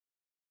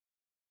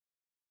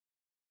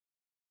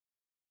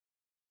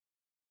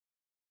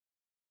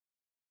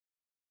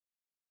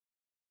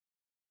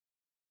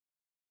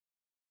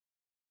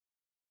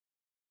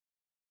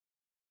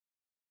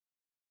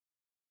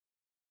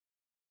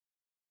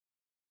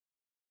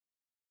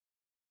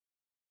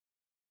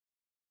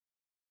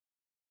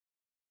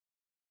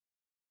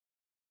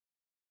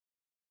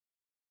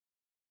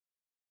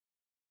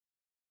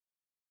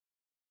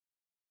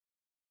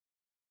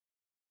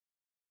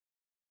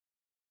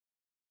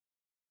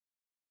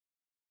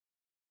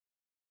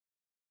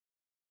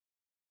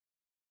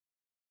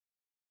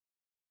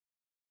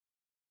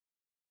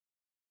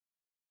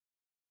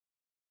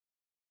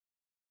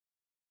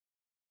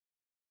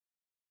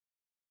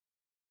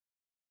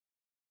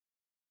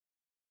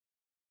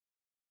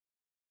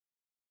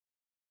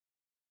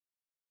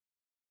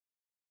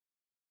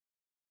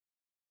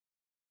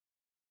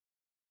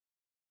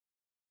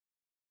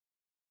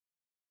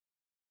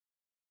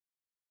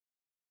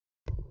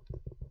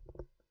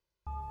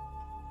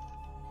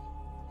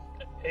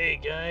Hey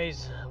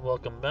guys,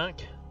 welcome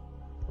back.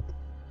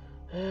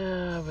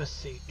 Let's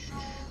see.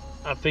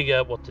 I figured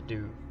out what to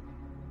do.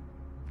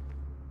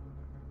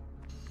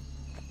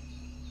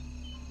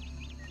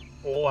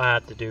 All I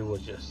had to do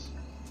was just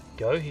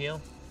go here,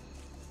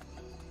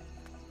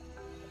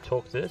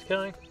 talk to this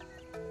guy.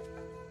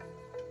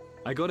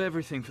 I got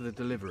everything for the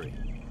delivery.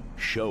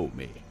 Show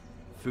me.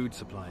 Food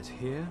supplies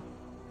here.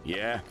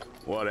 Yeah?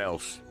 What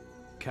else?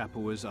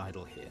 Capua's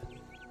idol here.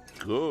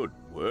 Good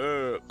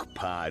work,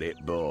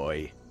 pirate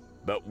boy.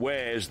 But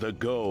where's the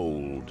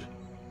gold?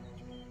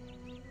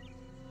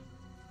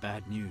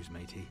 Bad news,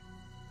 matey.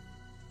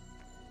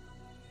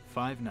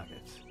 5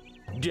 nuggets.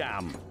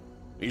 Damn.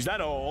 Is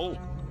that all?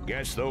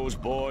 Guess those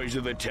boys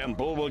of the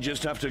temple will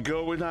just have to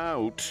go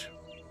without.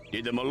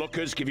 Did the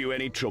Moluccas give you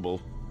any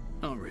trouble?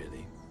 Not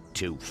really.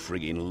 Too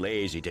friggin'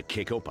 lazy to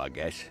kick up, I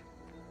guess.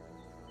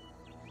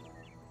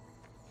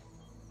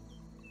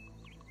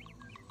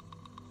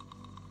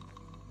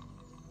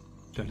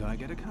 Don't I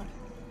get a cut?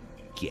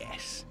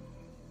 Yes.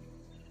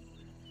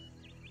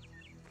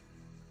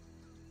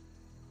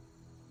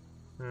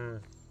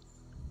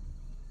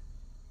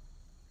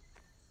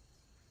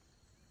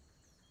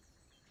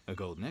 A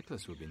gold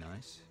necklace would be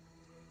nice.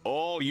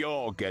 All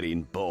you're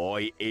getting,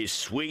 boy, is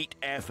sweet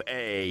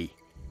F.A.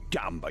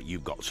 Damn, but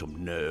you've got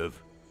some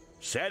nerve.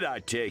 Said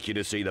I'd take you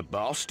to see the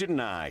boss, didn't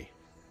I?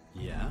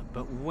 Yeah,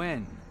 but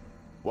when?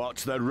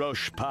 What's the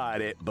rush,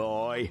 pirate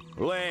boy?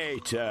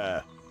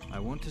 Later. I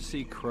want to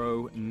see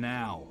Crow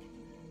now.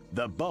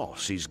 The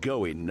boss is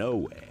going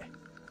nowhere.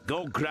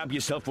 Go grab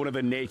yourself one of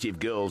the native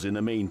girls in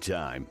the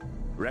meantime.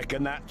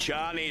 Reckon that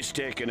Charney's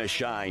taken a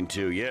shine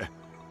to you.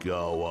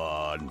 Go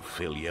on,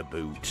 fill your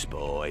boots,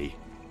 boy.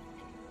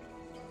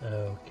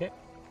 Okay.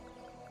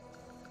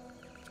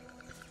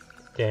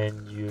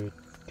 Then you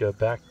go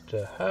back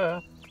to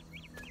her.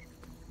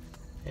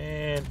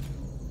 And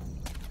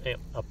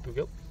up we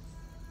go.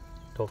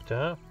 Talk to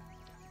her.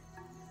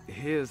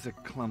 Here's a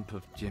clump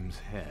of Jim's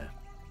hair.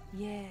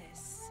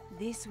 Yes,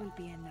 this will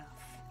be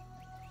enough.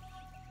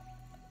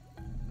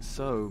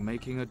 So,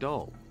 making a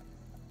doll.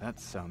 That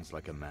sounds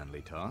like a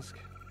manly task.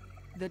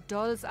 The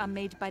dolls are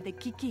made by the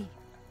Kiki.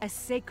 A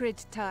sacred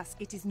task,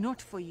 it is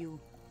not for you.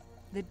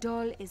 The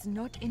doll is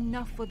not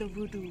enough for the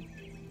voodoo.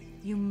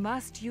 You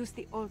must use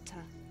the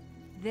altar.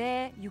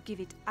 There you give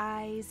it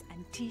eyes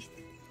and teeth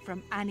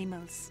from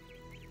animals.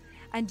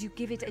 And you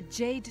give it a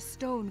jade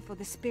stone for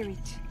the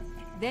spirit.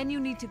 Then you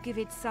need to give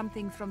it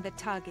something from the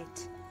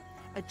target.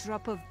 A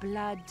drop of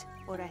blood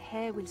or a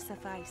hair will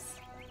suffice.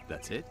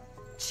 That's it?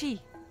 Chi,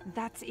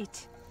 that's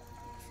it.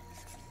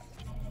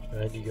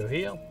 And you go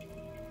here.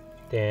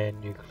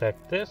 Then you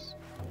collect this.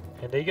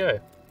 And there you go.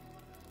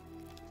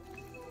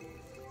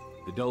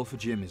 The doll for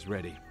Jim is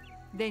ready.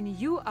 Then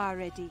you are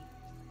ready.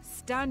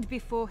 Stand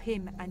before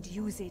him and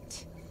use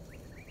it.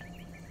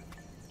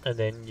 And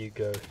then you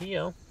go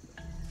here.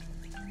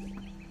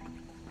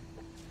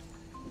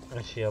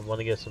 Actually, I want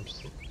to get some.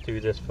 Do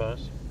this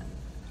first.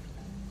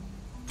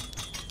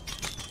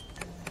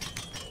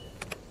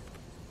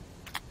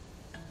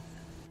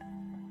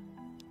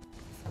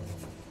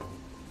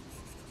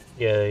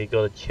 Yeah, you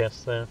got a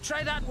chest there.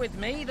 Try that with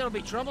me, there'll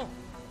be trouble.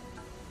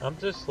 I'm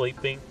just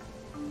sleeping.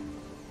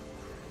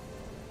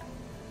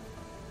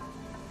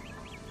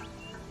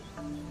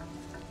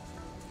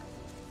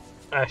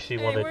 I actually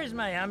Hey, wanted. where's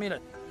my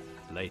amulet?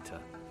 Later.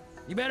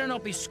 You better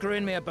not be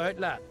screwing me about,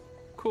 lad.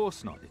 Of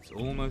course not. It's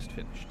almost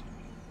finished.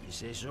 You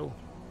say so?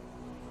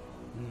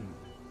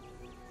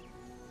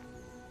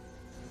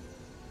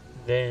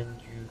 Then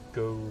you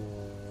go.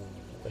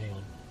 Hang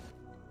on.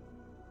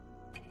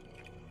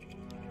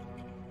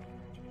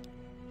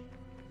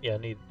 Yeah, I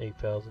need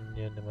 8,000.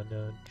 Yeah, never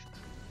mind.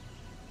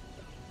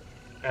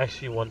 I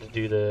actually want to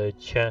do the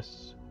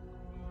chest.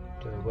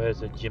 Where's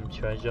the gym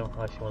treasure?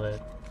 I actually want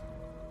to.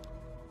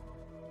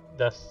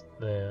 That's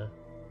there.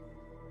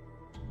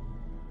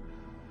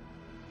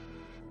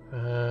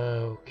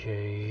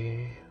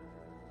 Okay.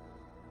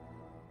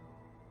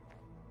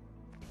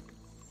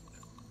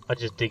 I'll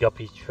just dig up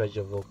each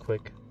treasure real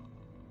quick.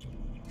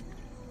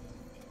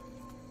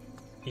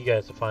 You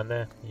guys are fine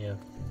there? Yeah.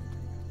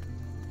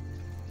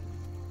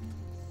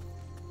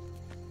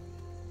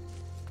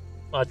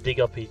 I'll dig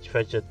up each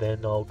treasure,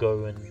 then I'll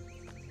go and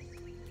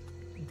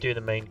do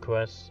the main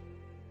quest.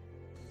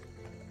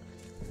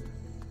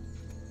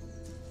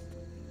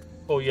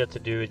 All you have to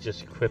do is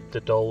just equip the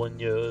doll in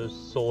your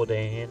sword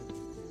hand.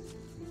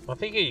 I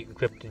think you can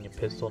equip it in your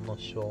pistol, I'm not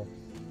sure.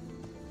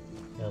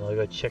 And I'll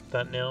go check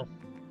that now.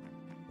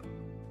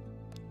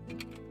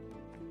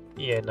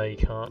 Yeah, no you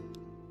can't.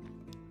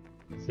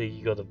 See,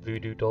 you got a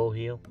voodoo doll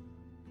here.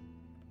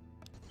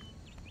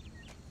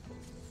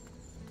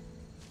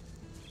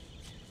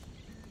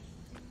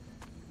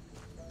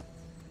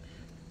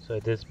 So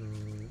this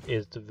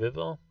is the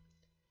river.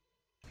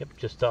 Yep,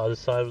 just the other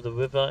side of the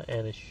river,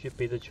 and it should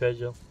be the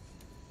treasure.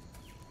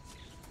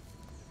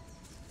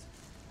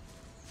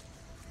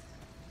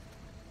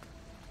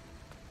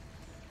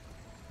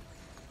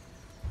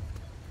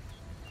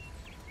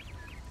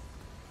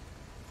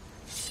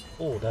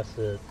 Oh, that's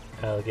the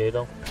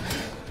alligator.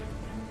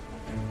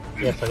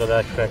 Yes, I got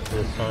that correct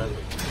this time.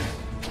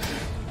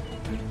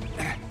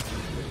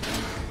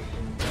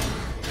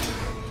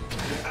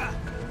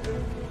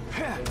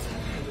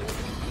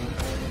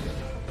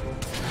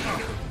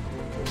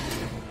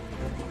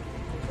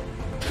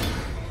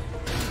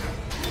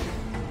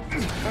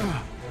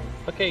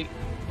 Okay,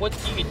 what do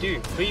you do?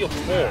 3 or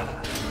 4?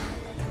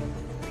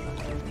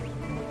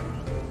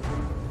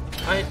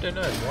 I don't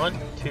know. 1,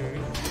 2,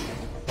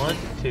 1,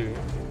 2,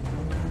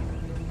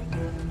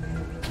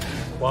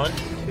 1, 2,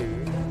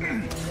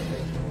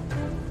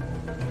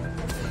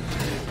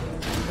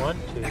 1,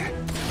 2.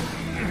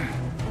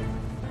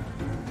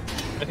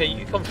 Okay,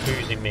 you're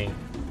confusing me.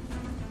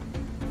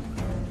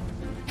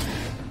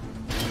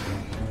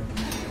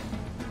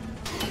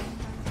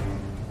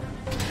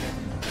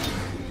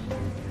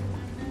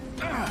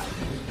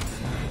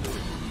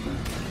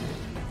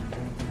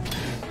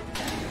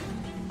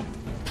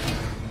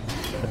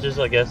 Just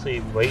I guess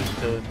they wait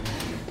till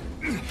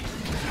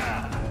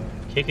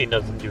kicking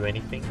doesn't do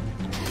anything.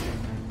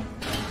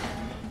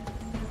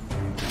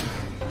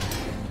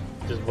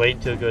 Just wait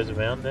until it goes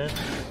around then.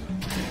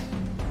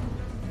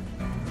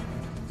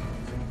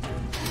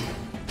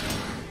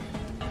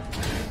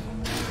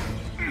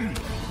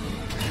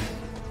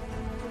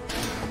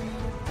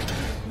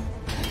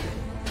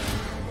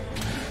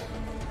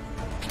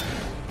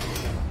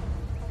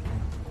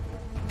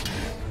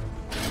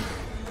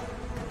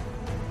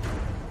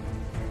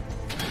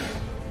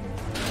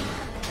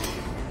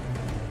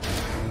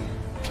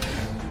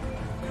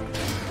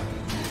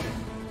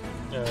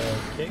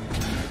 Okay.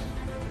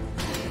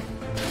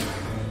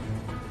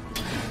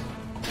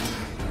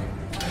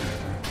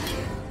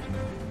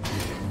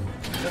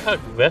 Look how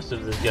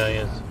aggressive this guy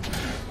is.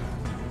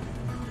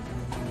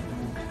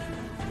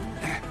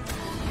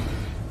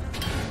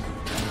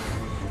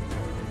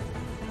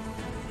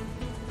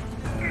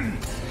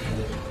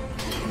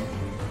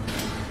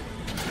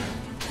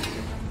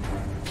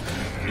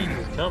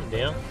 Jesus, calm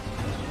down.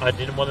 I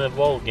didn't want to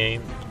roll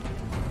game.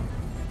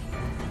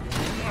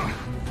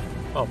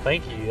 Oh,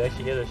 thank you. You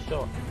actually hit a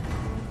shot.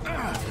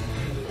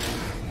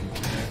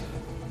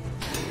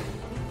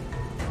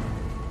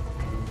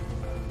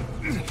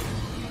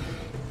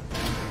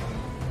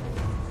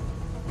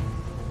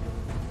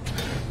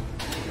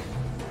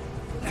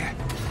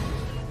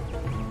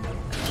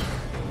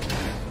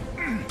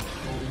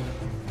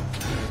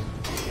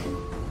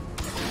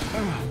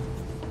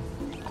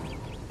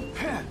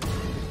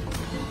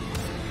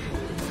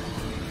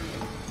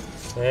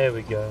 There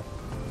we go.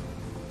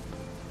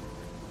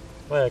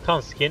 Wait, I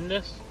can't skin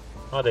this?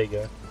 Oh, there you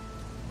go.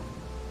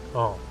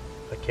 Oh,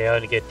 okay, I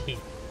only get teeth.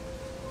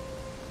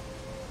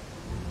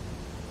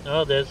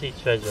 Oh, there's his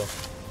treasure.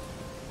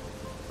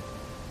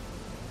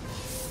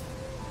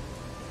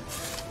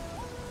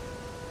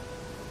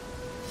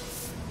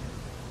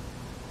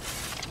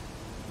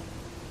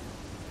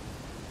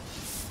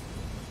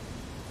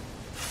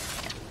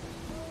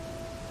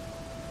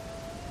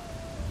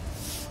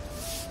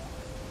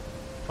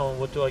 Come on,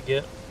 what do I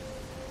get?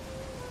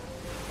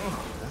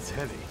 Oh, that's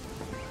heavy.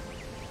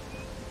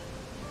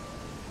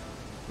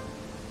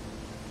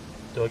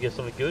 Do I get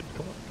something good?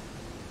 Come on.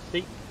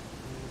 See?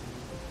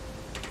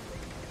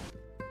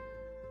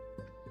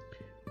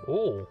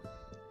 Oh.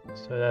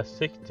 So that's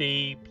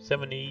 60,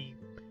 70,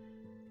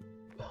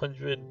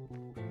 100,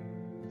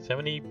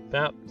 70,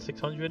 about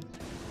 600.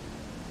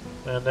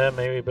 And there,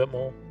 maybe a bit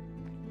more.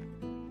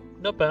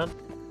 Not bad.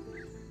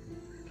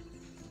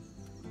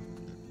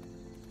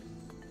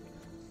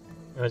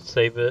 Let's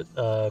save it,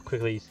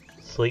 quickly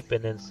sleep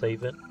and then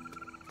save it.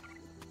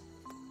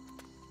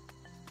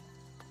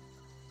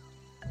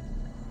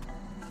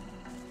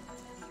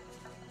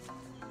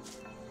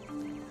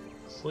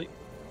 Sleep,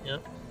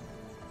 yep.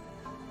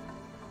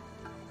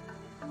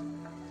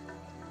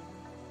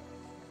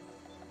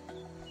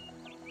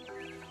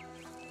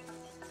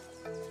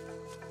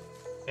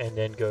 And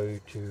then go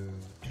to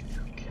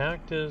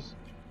characters,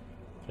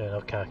 no,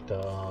 not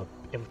character,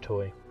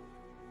 inventory.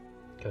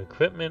 Go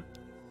equipment,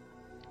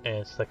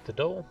 and select the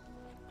doll.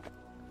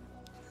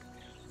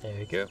 There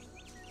we go.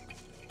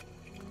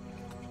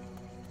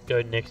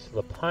 Go next to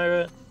the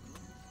pirate.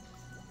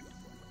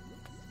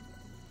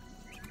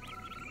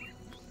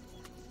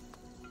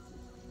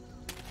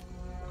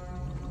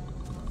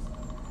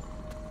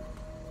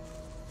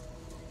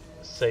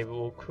 Save it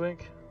real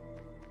quick.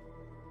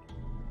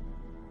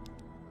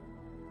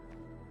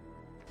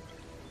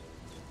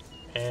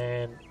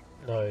 And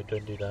no,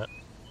 don't do that.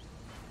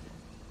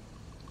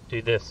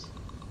 Do this.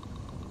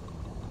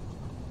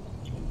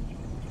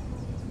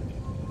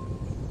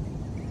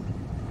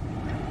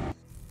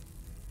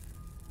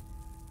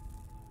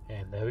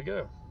 And there we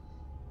go.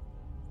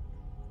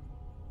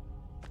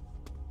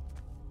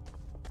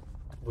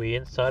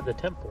 We're inside the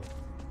temple.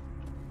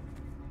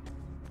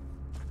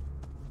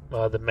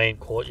 The main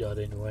courtyard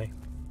anyway.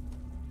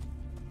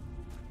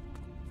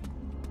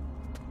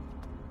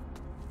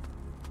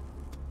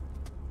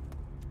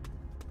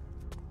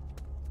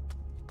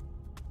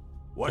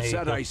 What's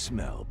that I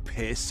smell?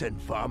 Piss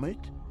and vomit?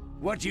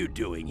 What you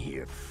doing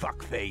here,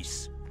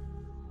 fuckface?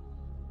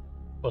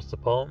 What's the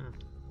problem?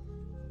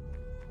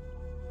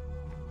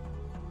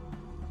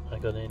 I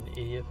got an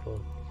idiot for.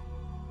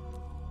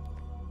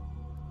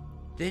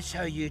 This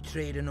how you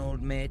treat an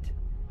old mate?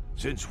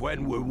 Since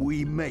when were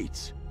we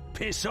mates?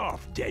 Piss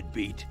off,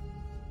 deadbeat.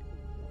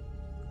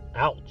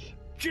 Ouch.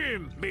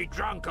 Jim, me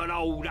drunken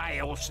old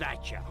ale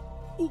snatcher.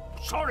 Oh,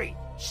 sorry,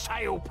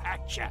 sail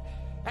patcher.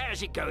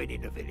 How's it going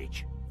in the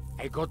village?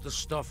 I got the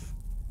stuff.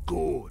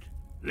 Good.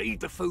 Leave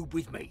the food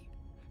with me.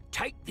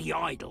 Take the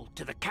idol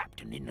to the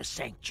captain in the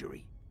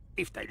sanctuary.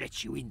 If they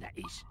let you in, that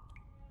is.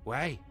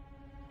 Why?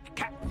 The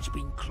captain's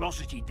been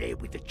closeted there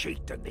with the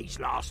chieftain these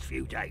last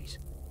few days.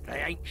 They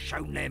ain't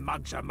shown their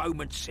mugs a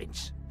moment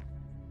since.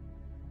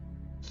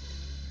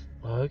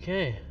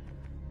 Okay.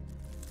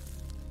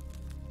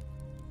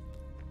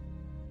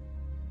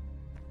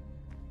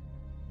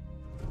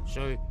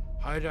 So,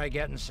 how do I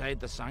get inside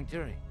the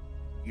sanctuary?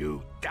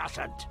 You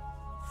doesn't.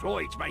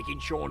 Floyd's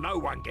making sure no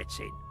one gets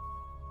in.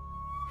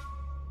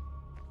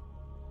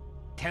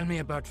 Tell me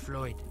about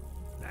Floyd.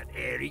 That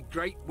airy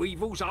great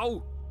weevil's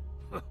hole.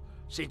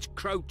 Since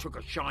Crow took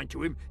a shine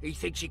to him, he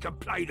thinks he can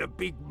play the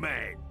big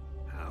man.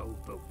 Oh,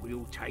 but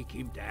we'll take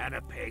him down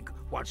a peg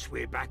once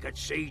we're back at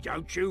sea,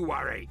 don't you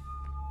worry.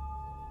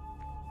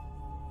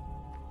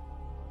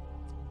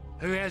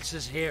 Who else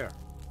is here?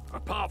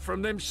 Apart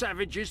from them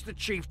savages the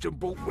chieftain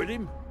brought with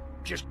him,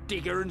 just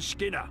Digger and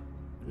Skinner,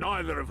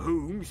 neither of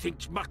whom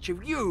thinks much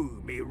of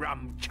you, me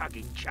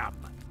rum-chugging chum.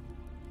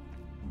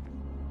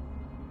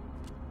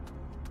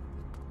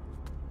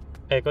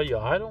 Hey, got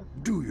your idol?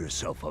 Do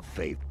yourself a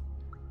favor.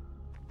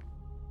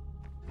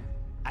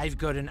 I've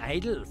got an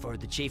idol for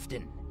the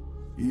chieftain.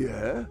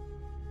 Yeah?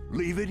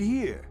 Leave it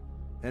here,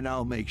 and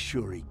I'll make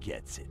sure he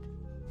gets it.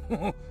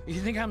 You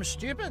think I'm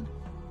stupid?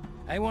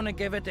 I want to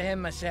give it to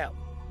him myself.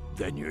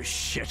 Then you're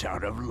shit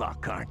out of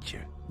luck, aren't you?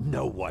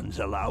 No one's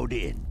allowed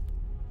in.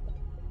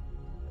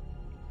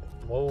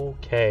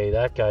 Okay,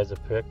 that guy's a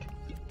prick.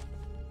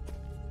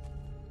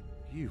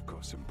 You've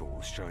got some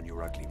balls showing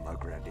your ugly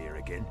mug round here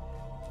again.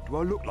 Do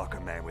I look like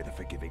a man with a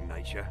forgiving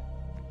nature?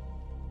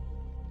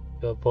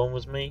 Your problem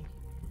was me?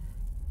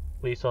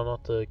 At least I'm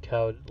not the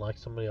coward like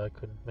somebody I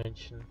couldn't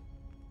mention.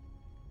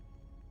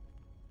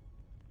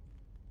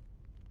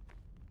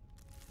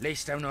 At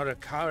least I'm not a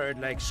coward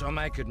like some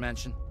I could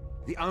mention.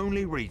 The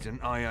only reason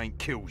I ain't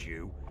killed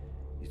you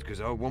is because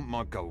I want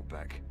my gold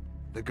back.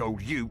 The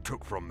gold you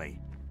took from me.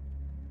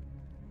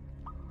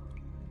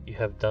 You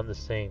have done the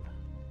same.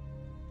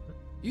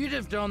 You'd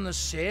have done the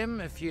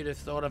same if you'd have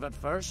thought of it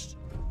first.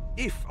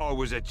 If I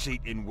was a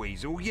cheating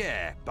weasel,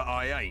 yeah, but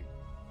I ain't.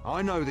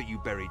 I know that you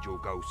buried your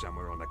gold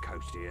somewhere on the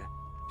coast here.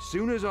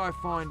 Soon as I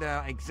find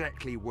out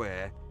exactly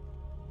where,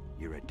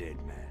 you're a dead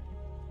man.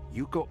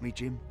 You got me,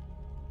 Jim?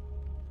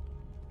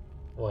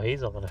 Well,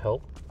 he's not gonna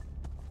help.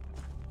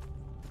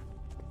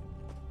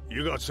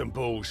 You got some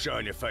balls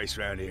showing your face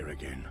round here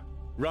again.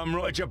 Rum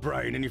rotted your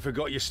brain and you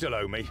forgot you still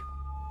owe me.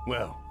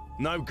 Well,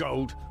 no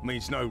gold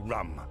means no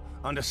rum.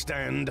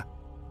 Understand?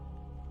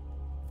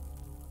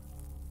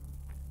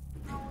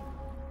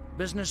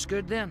 Business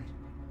good then?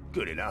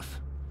 Good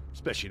enough.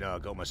 Especially now I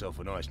got myself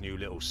a nice new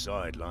little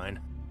sideline.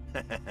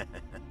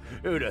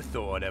 Who'd have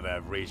thought I'd ever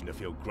have reason to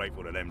feel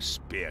grateful to them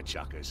spear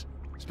chuckers?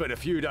 Spent a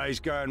few days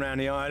going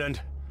round the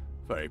island.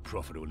 Very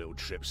profitable little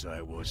trip, so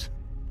it was.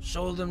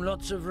 Sold them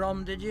lots of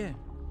rum, did you?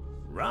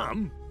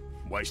 Rum?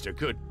 Waste of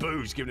good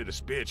booze given to the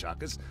spear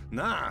chuckers?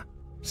 Nah.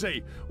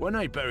 See, when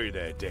they bury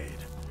their dead,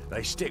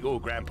 they stick all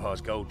Grandpa's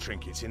gold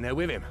trinkets in there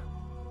with him.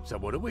 So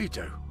what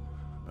do?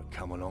 But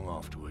come along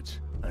afterwards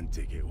and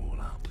dig it all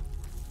up.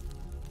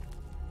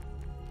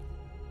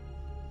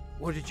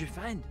 What did you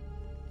find?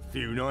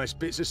 Few nice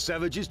bits of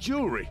savages'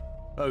 jewellery.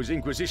 Those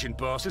Inquisition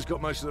bastards got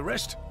most of the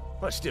rest.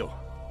 But still,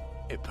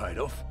 it paid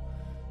off.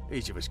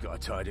 Each of us got a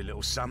tidy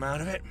little sum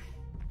out of it.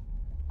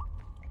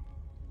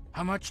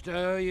 How much do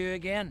I owe you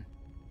again?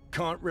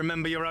 Can't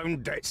remember your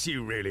own debts,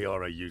 you really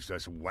are a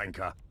useless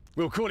wanker.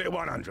 We'll call it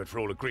 100 for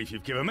all the grief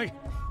you've given me.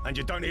 And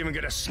you don't even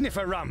get a sniff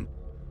of rum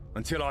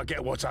until I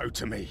get what's owed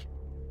to me.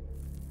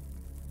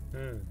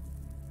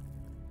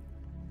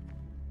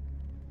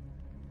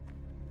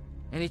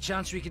 Any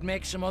chance we could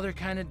make some other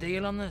kind of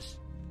deal on this?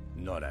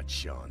 Not a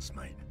chance,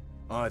 mate.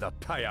 Either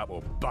pay up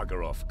or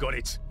bugger off, got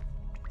it?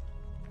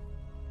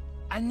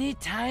 I need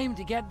time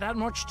to get that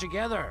much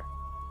together.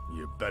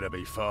 You better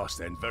be fast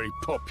then. Very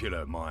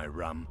popular, my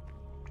rum.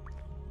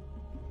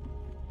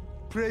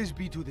 Praise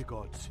be to the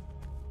gods.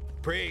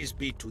 Praise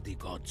be to the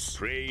gods.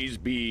 Praise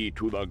be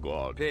to the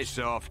gods. Piss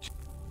off.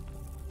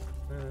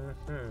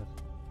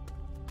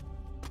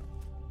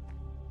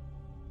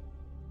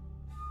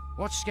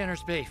 What's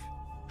Skinner's beef?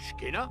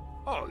 Skinner?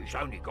 Oh, he's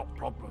only got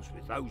problems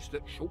with those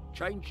that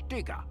shortchange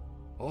Digger.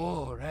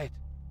 Oh, right.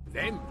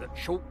 Them that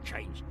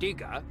shortchange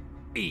Digger,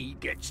 he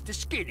gets the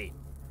skinning.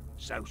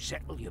 So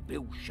settle your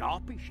bill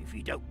sharpish if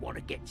you don't want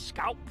to get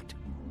scalped.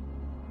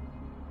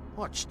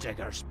 What's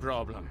Digger's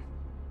problem?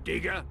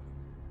 Digger?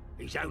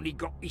 He's only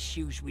got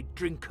issues with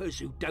drinkers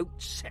who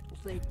don't settle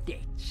their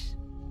debts.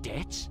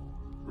 Debts?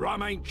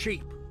 Rum ain't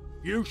cheap.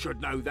 You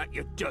should know that,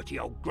 you dirty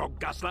old grog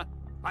guzzler.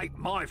 Ain't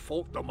my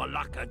fault the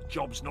Malacca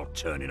job's not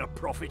turning a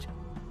profit.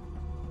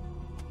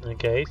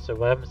 Okay, so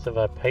what happens if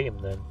I pay him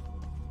then?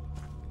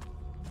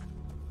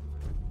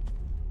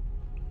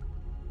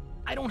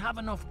 I don't have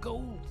enough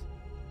gold.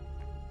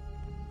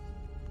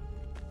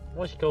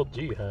 How much gold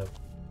do you have?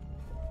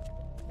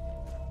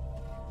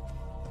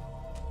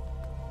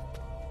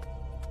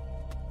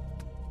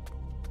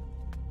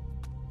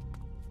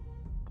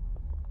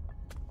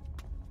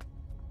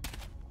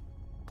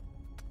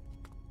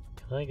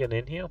 Can I get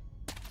in here?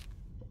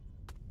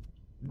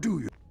 Do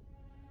you?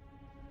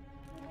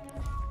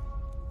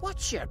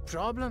 What's your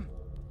problem?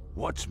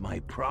 What's my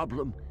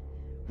problem?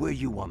 Where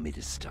you want me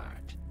to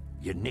start?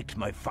 You nicked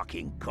my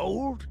fucking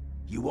gold?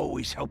 You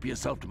always help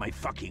yourself to my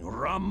fucking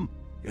rum?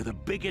 You're the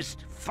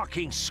biggest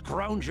fucking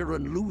scrounger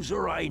and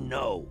loser I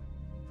know.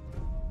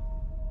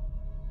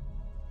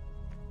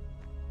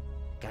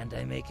 Can't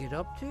I make it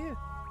up to you?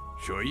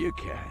 Sure you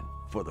can,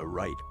 for the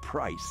right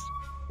price.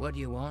 What do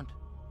you want?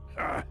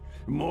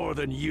 More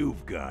than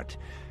you've got.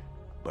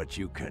 But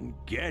you can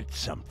get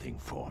something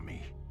for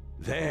me.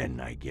 Then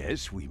I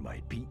guess we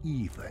might be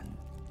even.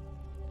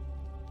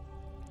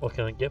 What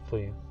can I get for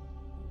you?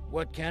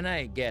 What can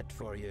I get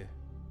for you?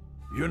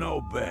 You know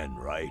Ben,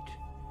 right?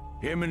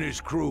 Him and his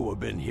crew have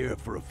been here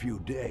for a few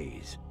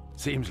days.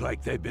 Seems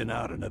like they've been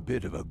out on a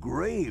bit of a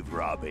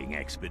grave-robbing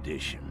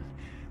expedition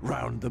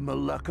round the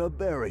Malacca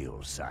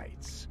burial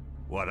sites.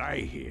 What I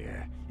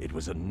hear, it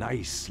was a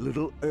nice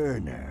little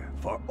earner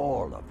for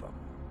all of them.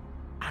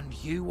 And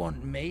you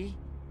want me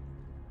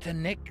to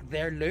nick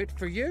their loot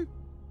for you?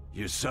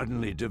 You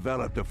suddenly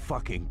developed a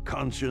fucking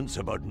conscience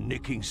about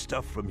nicking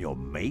stuff from your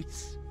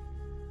mates?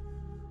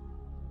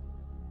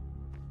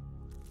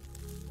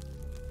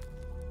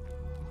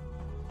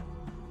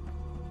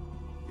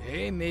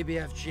 Hey, maybe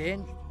I've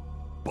changed.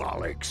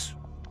 Bollocks.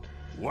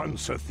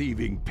 Once a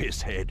thieving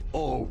pisshead,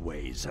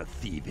 always a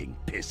thieving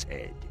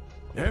pisshead.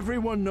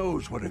 Everyone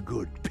knows what a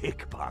good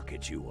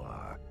pickpocket you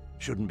are.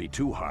 Shouldn't be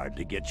too hard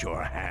to get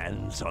your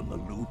hands on the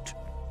loot.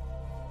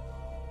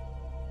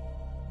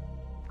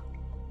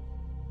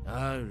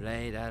 All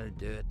right, I'll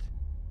do it.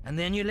 And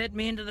then you let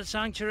me into the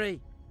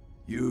sanctuary.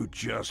 You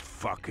just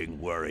fucking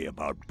worry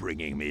about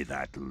bringing me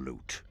that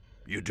loot.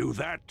 You do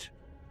that,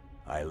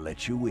 I'll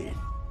let you in.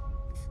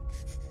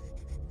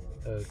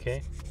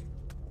 Okay.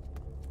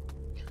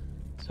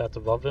 So I have to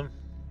rob him?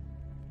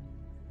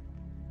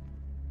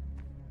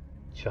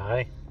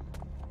 Try.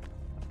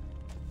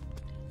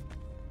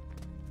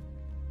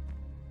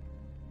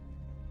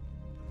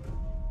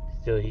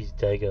 Still, he's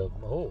dagger.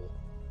 Oh.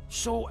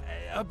 So,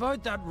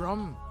 about that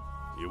rum.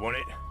 You want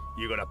it?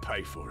 You gotta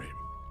pay for it.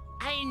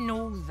 I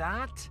know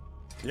that.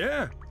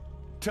 Yeah?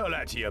 Tell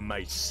that to your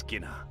mate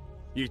Skinner.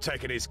 You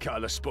taking his cut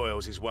of the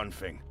spoils is one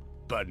thing,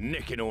 but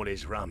nicking all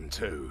his rum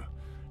too.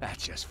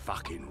 That's just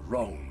fucking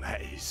wrong,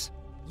 that is.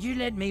 You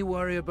let me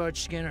worry about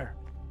Skinner.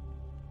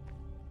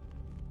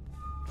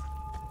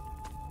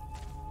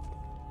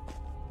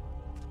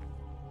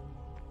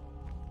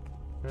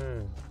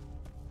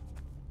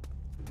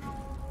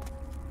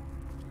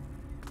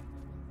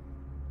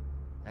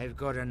 I've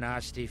got a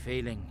nasty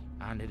feeling,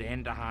 and it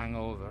ain't a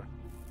hangover.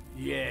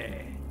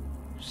 Yeah,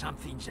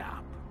 something's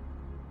up,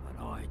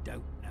 but I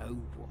don't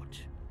know what.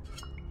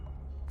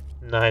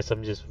 Nice,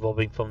 I'm just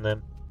robbing from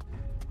them.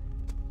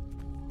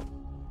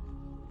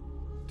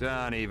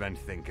 Don't even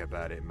think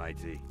about it,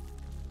 matey.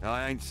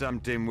 I ain't some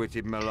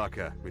dim-witted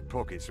Malacca with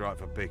pockets right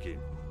for picking.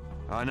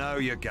 I know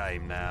your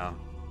game now.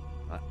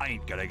 I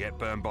ain't gonna get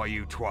burned by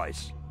you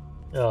twice.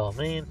 Oh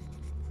man.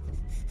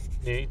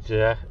 Need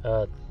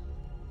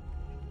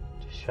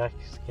distract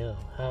Skinner.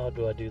 How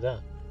do I do that?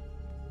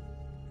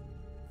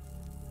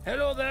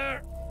 Hello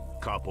there!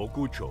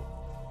 Capocucho.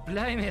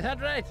 Blimey,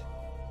 that right?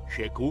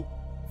 Sheku.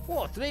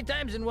 Oh, 3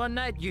 times in one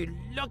night, you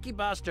lucky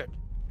bastard.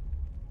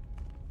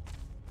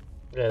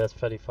 Yeah, that's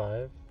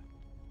 35.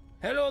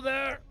 Hello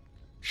there!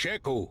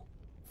 Sheku.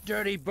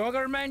 Dirty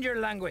bugger, mind your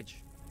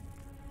language.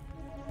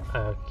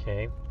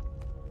 Okay.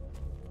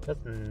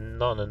 That's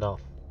not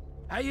enough.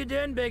 How you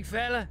doing, big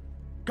fella?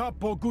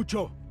 Capo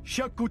Gucho,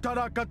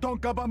 Shekutaraka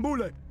Tonka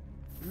Bambule.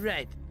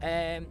 Right,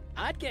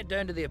 I'd get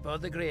down to the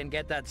apothecary and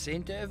get that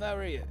sent to if I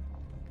were you.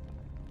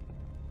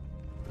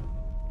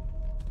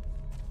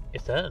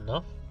 Is that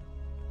enough?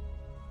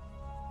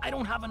 I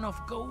don't have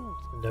enough gold.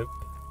 Nope.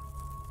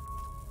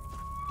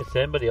 Is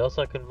there anybody else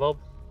I can rob?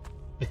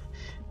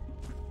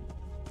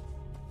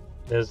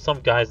 There's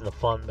some guys in the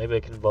front, maybe I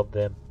can rob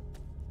them.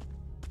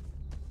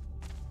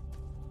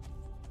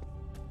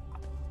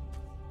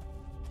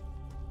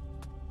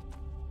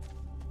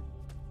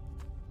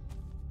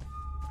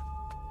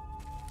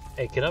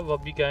 Hey, can I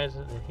rob you guys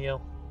in here?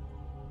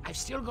 I've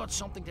still got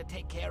something to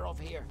take care of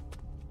here.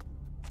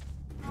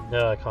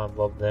 No, I can't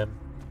rob them.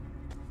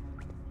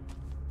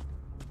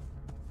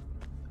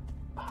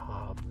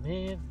 Oh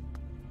man.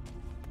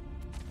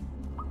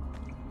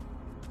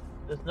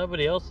 There's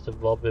nobody else to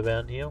rob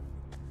around here.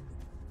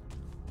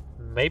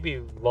 Maybe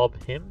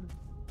rob him?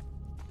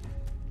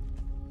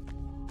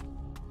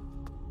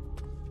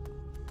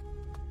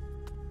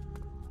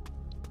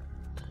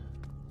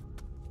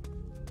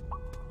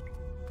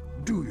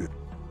 Do you?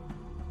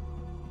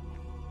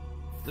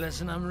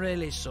 Listen, I'm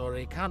really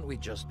sorry. Can't we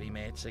just be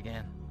mates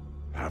again?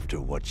 After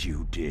what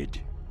you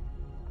did,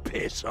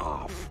 piss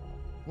off.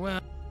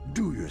 Well,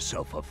 Do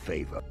yourself a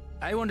favor.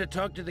 I want to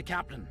talk to the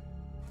captain.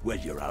 Well,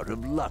 you're out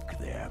of luck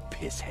there,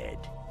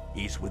 pisshead.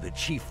 He's with a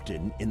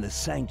chieftain in the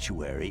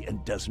sanctuary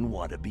and doesn't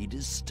want to be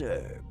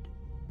disturbed.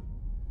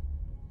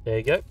 There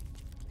you go.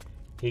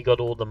 He got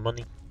all the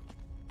money.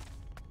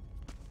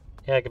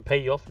 Yeah, I can pay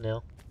you off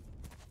now.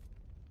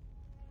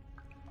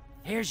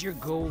 Here's your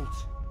gold.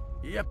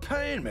 You're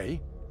paying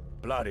me?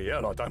 Bloody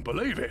hell, I don't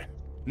believe it.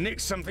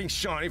 Nicked something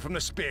shiny from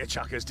the spear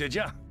chuckers, did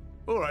ya?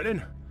 Alright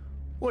then.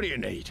 What do you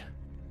need?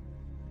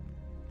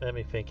 Let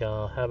me think,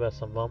 how about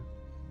some rum?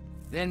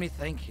 Let me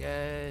think,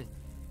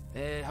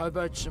 how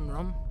about some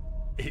rum?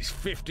 It's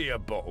 50 a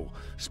bottle.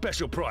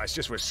 Special price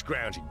just for a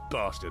scrounging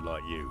bastard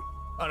like you.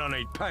 And I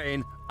need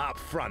paying up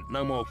front.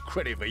 No more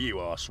credit for you,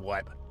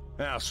 arsewipe.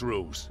 House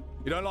rules.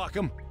 You don't like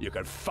 'em? You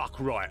can fuck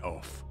right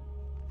off.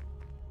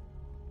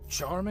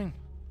 Charming.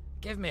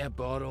 Give me a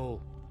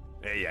bottle.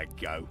 There you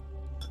go.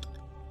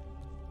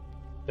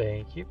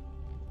 Thank you.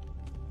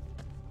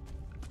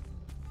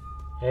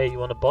 Hey, you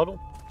want a bottle?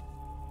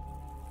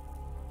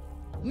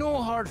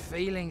 No hard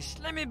feelings.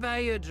 Let me buy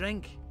you a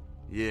drink.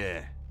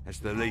 Yeah, that's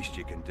the least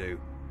you can do.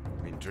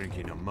 Been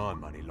drinking on my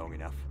money long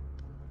enough.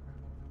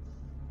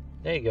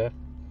 There you go.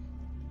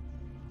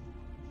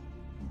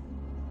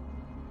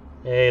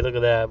 Hey, look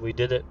at that. We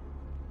did it.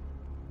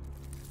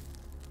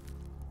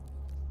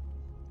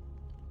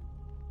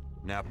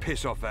 Now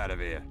piss off out of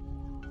here.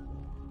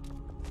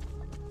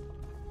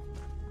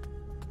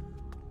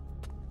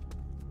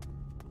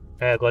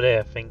 Hey, I got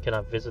everything. Can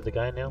I visit the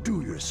guy now?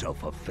 Do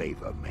yourself a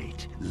favor,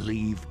 mate.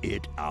 Leave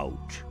it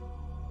out.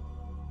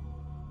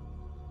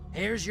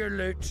 Here's your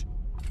loot.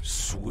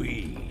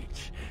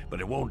 Sweet.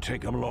 But it won't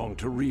take them long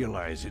to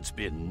realize it's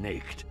been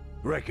nicked.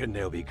 Reckon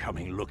they'll be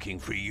coming looking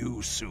for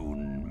you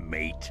soon,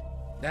 mate.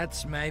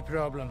 That's my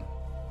problem.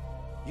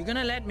 You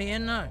gonna let me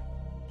in now?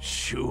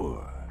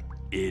 Sure.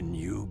 In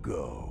you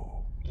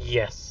go.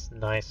 Yes,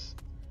 nice.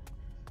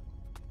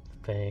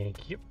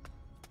 Thank you.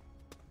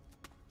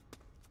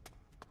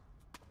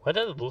 Why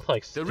does it look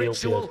like The Steelbeard?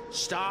 ritual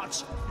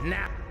starts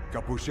now.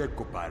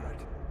 Kapusheko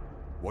pirate.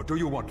 What do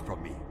you want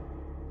from me?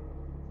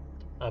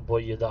 I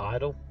bought you the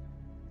idol.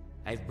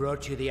 I've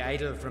brought you the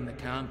idol from the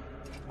camp.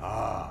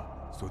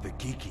 Ah, so the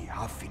Kiki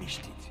have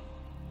finished it.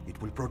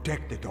 It will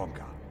protect the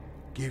Donka.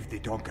 Give the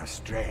Donka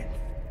strength.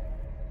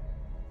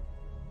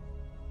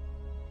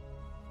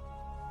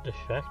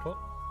 Distract what?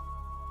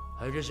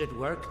 How does it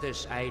work,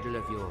 this idol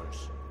of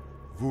yours?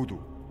 Voodoo.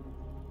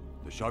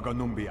 The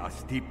Shaganumbi are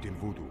steeped in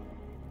voodoo.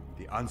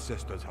 The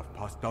ancestors have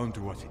passed down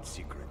to us its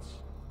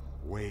secrets.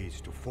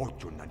 Ways to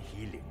fortune and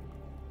healing.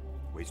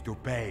 Ways to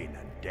pain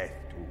and death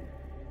too.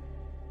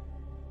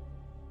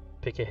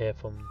 Pick a hair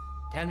from...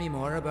 Tell me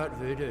more about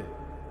voodoo.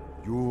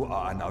 You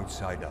are an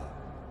outsider.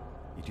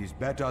 It is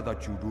better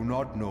that you do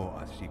not know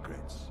our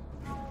secrets.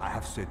 I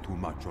have said too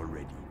much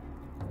already.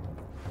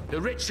 The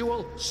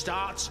ritual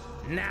starts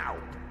now.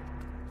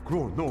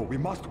 Crow, no, we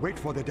must wait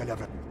for the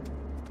delivery.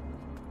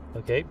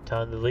 Okay,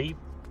 time to leave.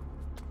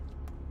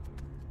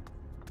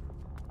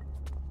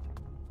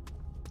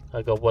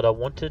 I got what I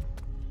wanted.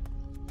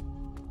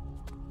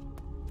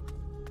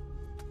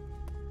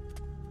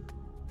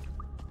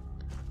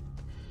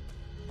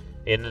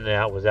 In and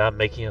out without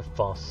making a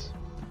fuss.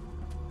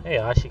 Hey,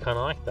 I actually kind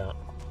of like that.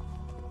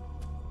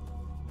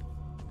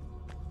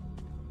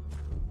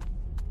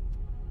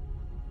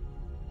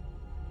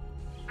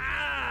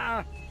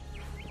 Ah!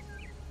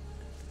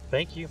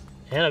 Thank you.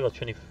 And I got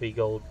 23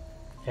 gold.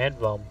 And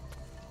rum.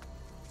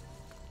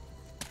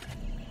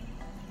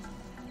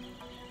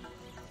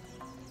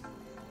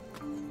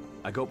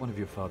 I got one of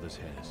your father's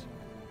hairs.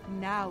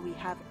 Now we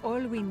have all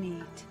we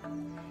need.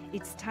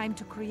 It's time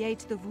to create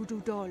the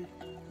voodoo doll.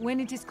 When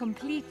it is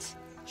complete,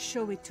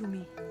 show it to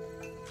me.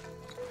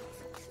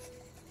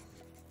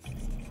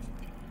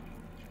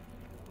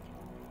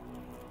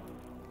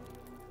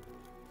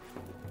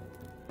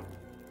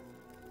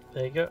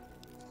 There you go.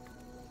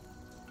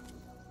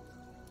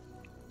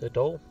 The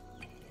doll.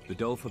 The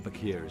doll for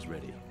Bakir is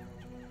ready.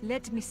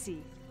 Let me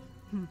see.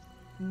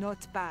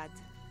 Not bad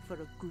for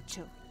a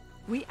Gucho.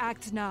 We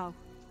act now.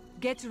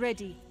 Get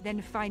ready,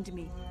 then find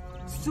me.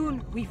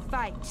 Soon we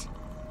fight.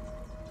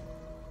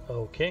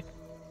 Okay.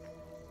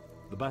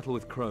 The battle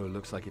with Crow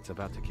looks like it's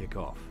about to kick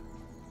off.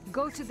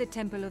 Go to the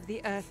Temple of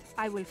the Earth.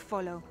 I will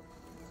follow.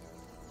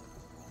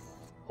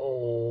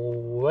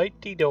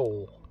 Alrighty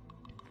do.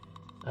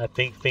 I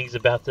think things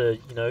about to,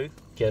 you know,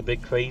 get a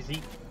bit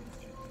crazy.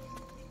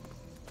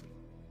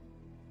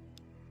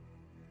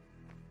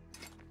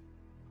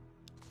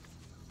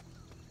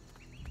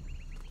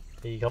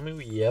 Are you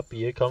coming? Yep,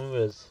 you're coming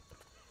with us.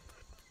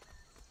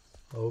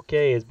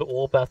 Okay, it's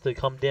all about to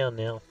come down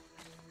now.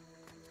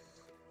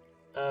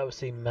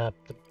 Obviously map.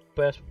 The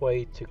best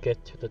way to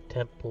get to the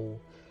temple.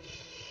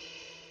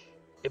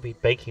 It'd be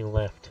baking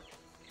left.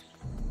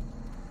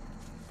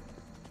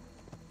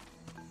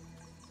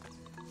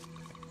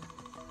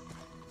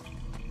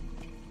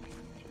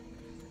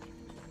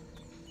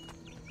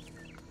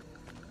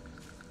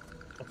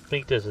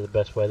 think this is the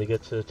best way to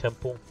get to the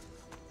temple.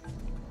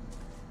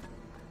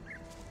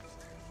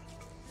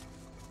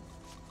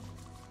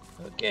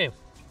 Okay.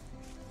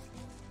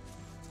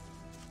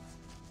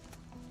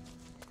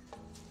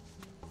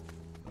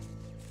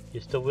 You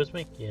still with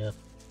me? Yeah.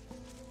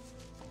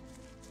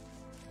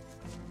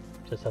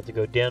 Just have to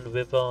go down the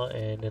river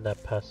and in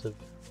that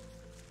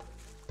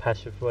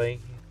passageway.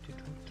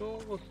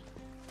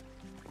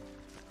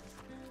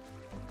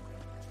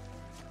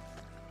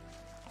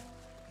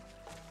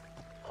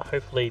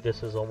 Hopefully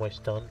this is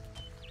almost done.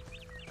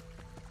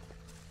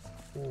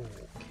 Ooh,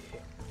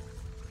 okay.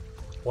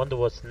 Wonder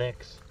what's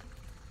next.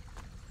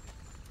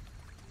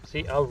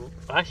 See, I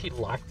actually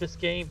like this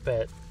game,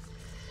 but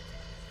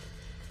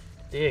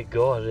dear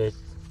God, it's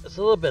a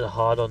little bit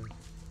hard on.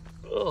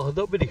 Oh,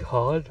 not really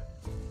hard.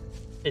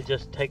 It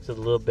just takes a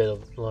little bit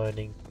of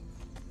learning.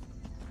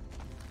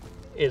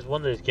 It's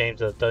one of those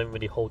games that don't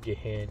really hold your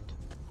hand,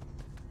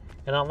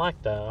 and I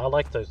like that. I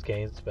like those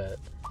games, but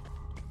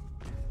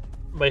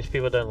most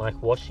people don't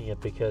like watching it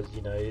because,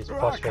 you know, it's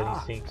frustrating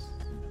things.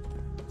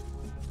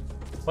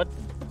 What?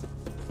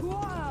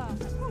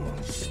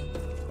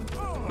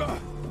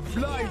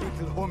 Fly,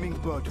 little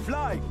hummingbird,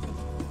 fly!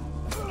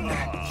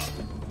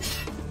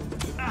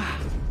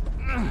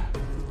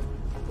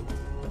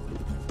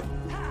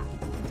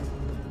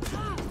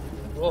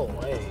 Whoa,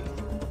 hey.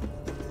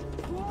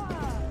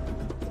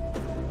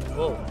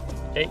 Whoa.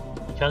 Hey,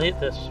 you can't hit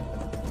this.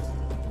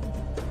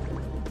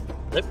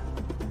 Nope.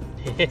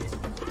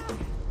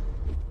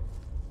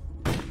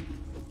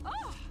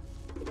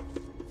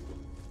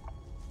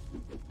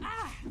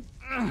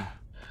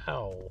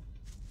 Ow.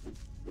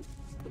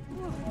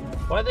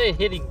 Why are they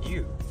hitting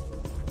you?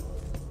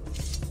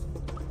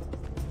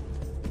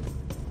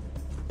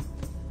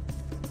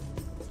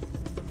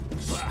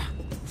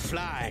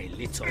 Fly,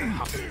 little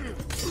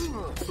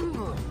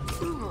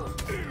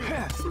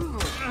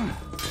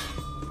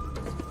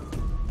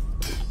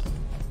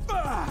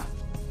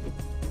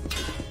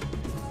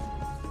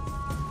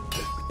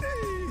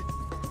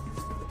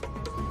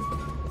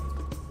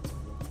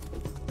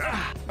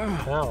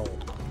Ow.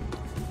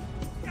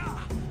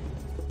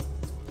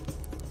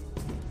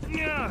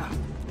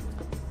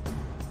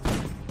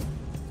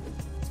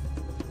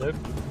 Nope.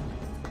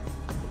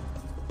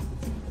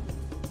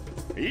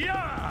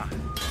 Yeah!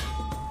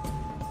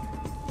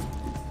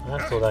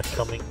 I saw that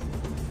coming.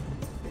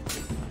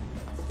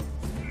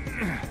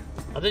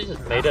 Are they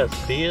just made out of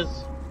spears?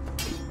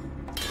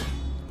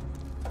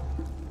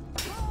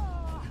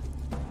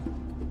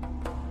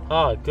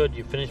 Ah, good,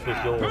 you finished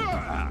with yours.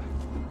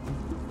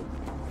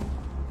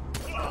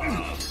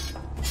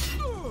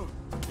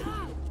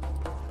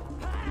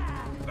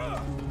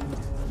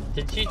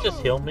 Did she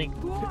just heal me?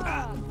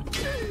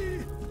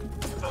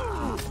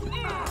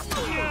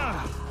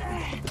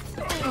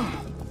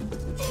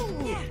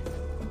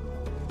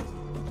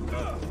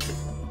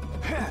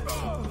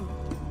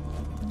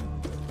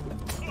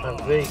 I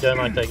really don't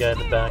like that guy in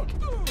the back.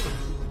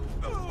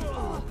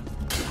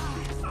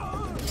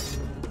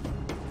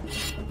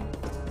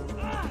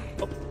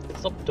 Oh,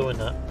 stop doing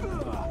that.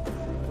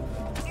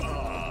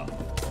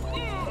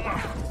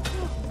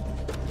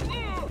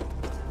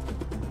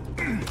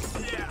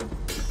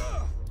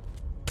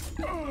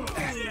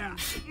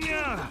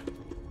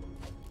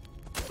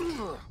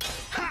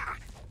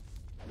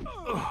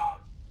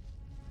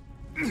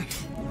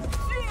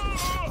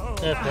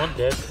 There's one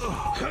dead.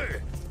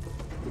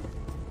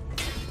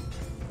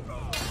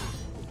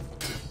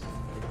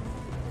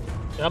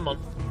 Come on.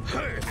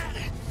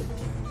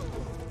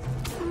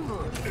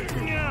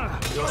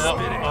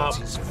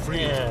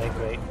 Yeah,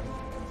 great.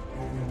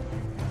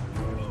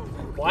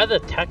 Why are they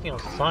attacking on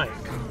sight?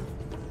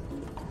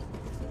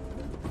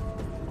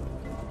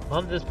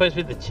 Aren't they supposed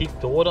to be the chief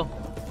daughter?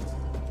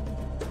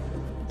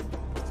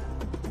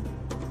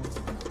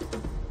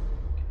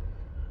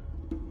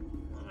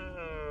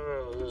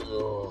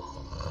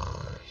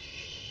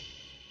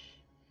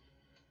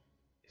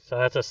 So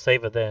I have to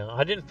save it there.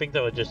 I didn't think they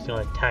were just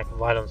gonna attack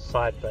right on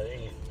sight, but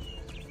yeah.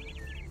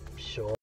 Sure.